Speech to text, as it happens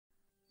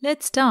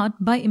Let's start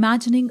by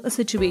imagining a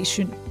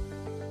situation.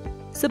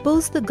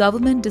 Suppose the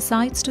government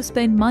decides to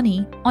spend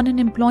money on an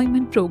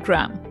employment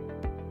program.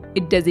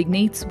 It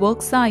designates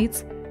work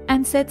sites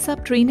and sets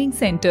up training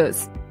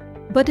centers,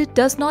 but it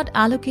does not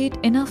allocate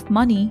enough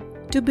money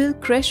to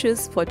build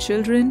creches for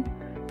children,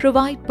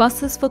 provide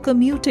buses for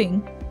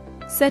commuting,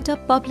 set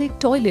up public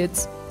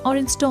toilets, or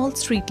install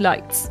street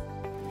lights.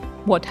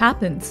 What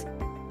happens?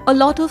 A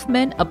lot of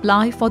men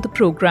apply for the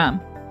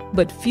program,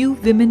 but few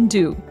women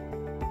do.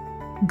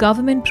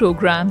 Government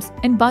programs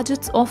and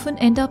budgets often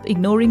end up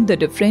ignoring the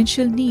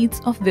differential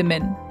needs of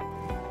women.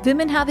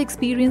 Women have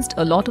experienced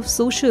a lot of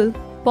social,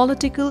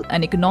 political,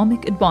 and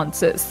economic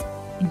advances,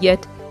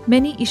 yet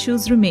many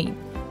issues remain.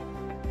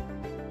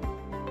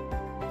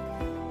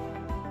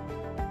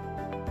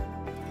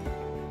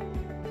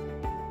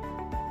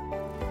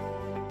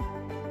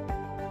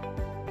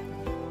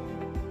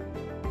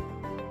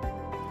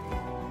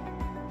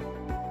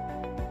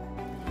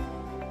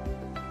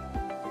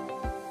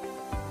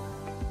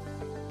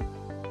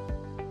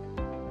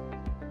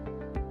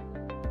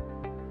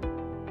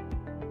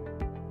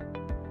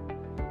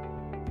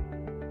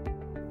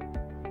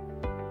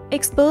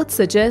 Experts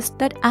suggest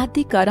that at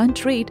the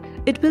current rate,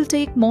 it will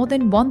take more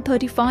than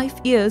 135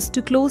 years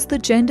to close the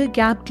gender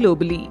gap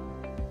globally.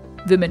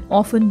 Women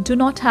often do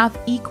not have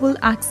equal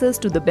access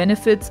to the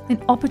benefits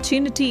and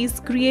opportunities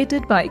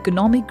created by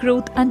economic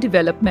growth and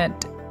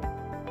development.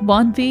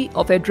 One way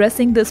of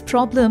addressing this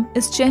problem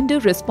is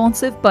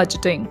gender-responsive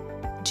budgeting,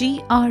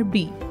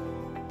 GRB.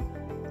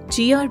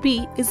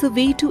 GRB is a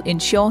way to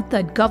ensure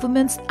that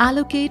governments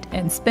allocate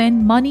and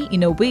spend money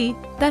in a way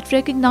that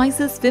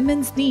recognizes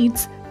women's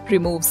needs,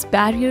 removes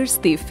barriers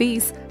they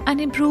face, and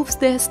improves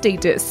their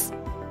status.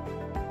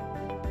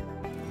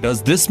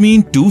 Does this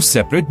mean two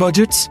separate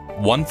budgets?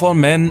 One for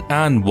men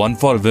and one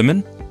for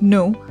women?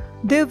 No,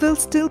 there will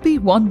still be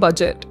one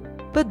budget,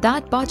 but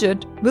that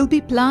budget will be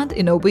planned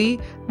in a way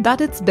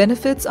that its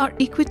benefits are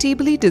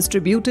equitably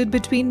distributed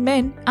between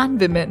men and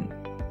women.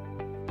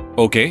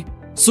 Okay,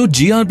 so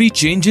GRB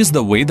changes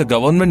the way the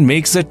government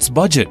makes its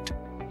budget.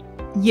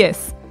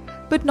 Yes,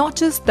 but not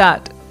just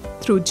that.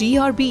 Through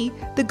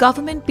GRB, the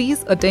government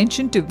pays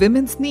attention to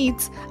women's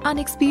needs and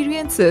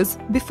experiences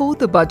before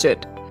the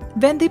budget,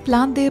 when they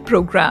plan their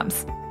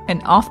programs,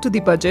 and after the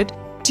budget,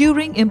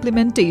 during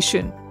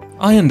implementation.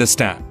 I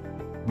understand.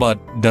 But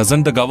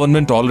doesn't the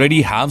government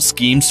already have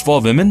schemes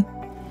for women?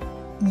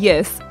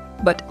 Yes,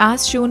 but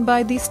as shown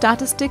by the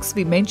statistics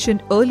we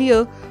mentioned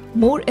earlier,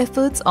 more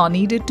efforts are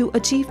needed to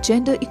achieve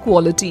gender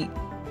equality.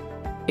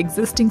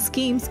 Existing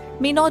schemes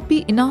may not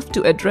be enough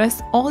to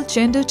address all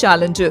gender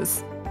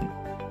challenges.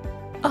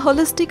 A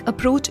holistic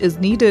approach is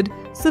needed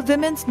so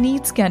women's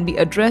needs can be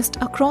addressed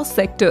across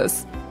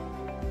sectors.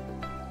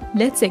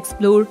 Let's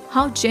explore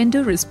how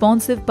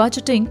gender-responsive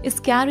budgeting is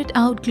carried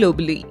out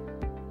globally.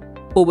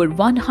 Over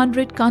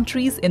 100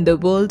 countries in the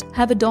world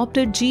have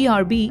adopted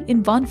GRB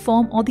in one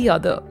form or the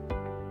other.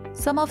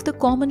 Some of the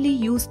commonly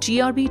used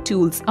GRB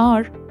tools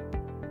are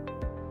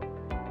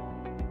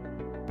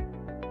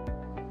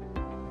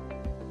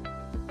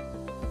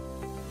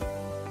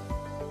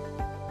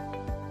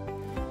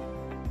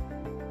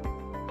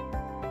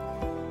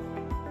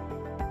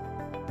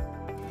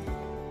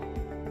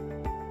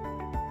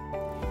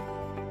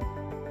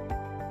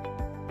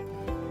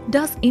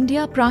Does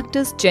India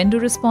practice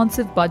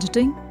gender-responsive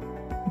budgeting?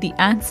 The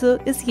answer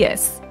is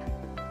yes.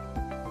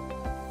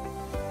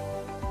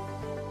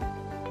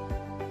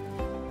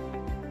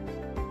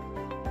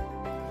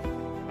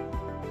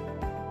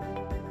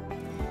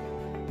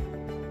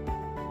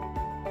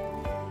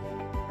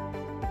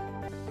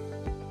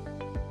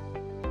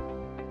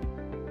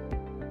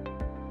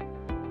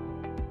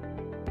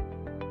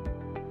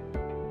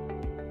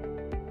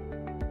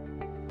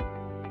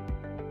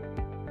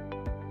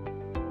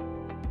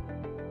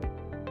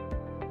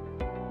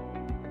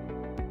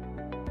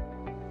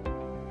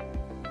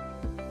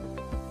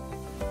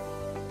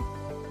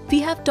 We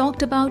have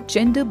talked about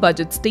Gender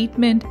Budget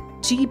Statement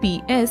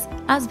 (GBS)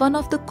 as one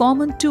of the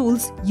common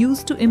tools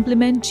used to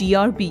implement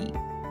GRB.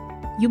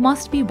 You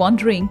must be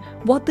wondering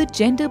what the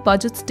Gender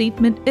Budget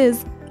Statement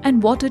is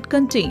and what it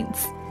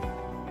contains.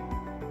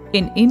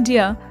 In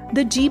India,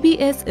 the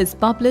GBS is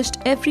published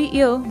every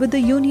year with the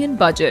Union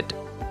Budget.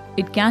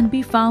 It can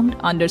be found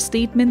under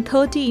Statement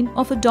 13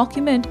 of a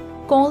document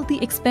called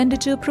the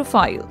Expenditure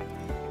Profile.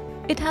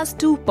 It has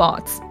two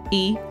parts,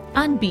 A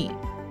and B.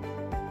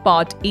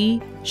 Part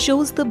A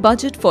shows the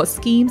budget for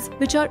schemes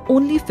which are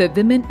only for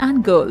women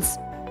and girls,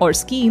 or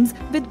schemes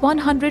with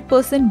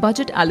 100%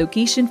 budget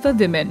allocation for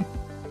women.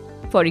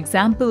 For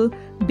example,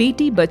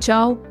 Beti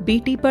Bachao,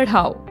 Beti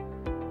Padhao.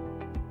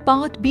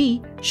 Part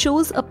B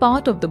shows a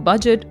part of the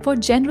budget for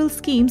general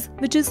schemes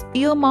which is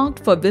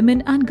earmarked for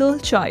women and girl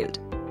child.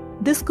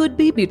 This could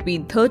be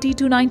between 30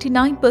 to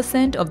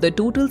 99% of the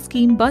total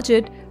scheme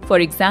budget,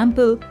 for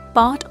example,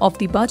 part of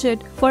the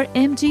budget for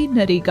MG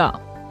Narega.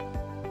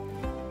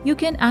 You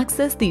can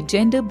access the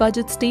gender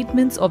budget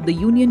statements of the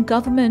Union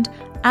Government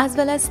as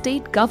well as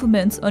state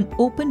governments on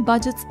Open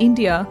Budgets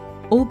India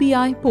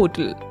 (OBI)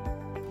 portal.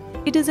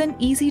 It is an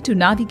easy to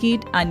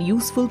navigate and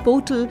useful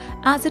portal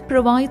as it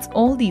provides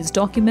all these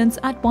documents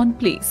at one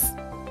place.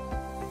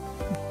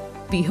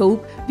 We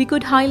hope we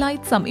could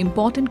highlight some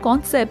important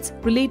concepts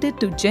related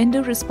to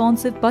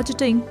gender-responsive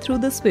budgeting through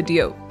this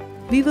video.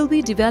 We will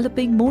be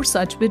developing more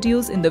such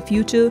videos in the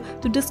future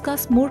to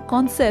discuss more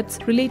concepts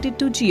related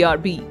to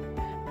GRB.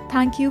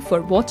 Thank you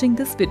for watching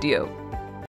this video.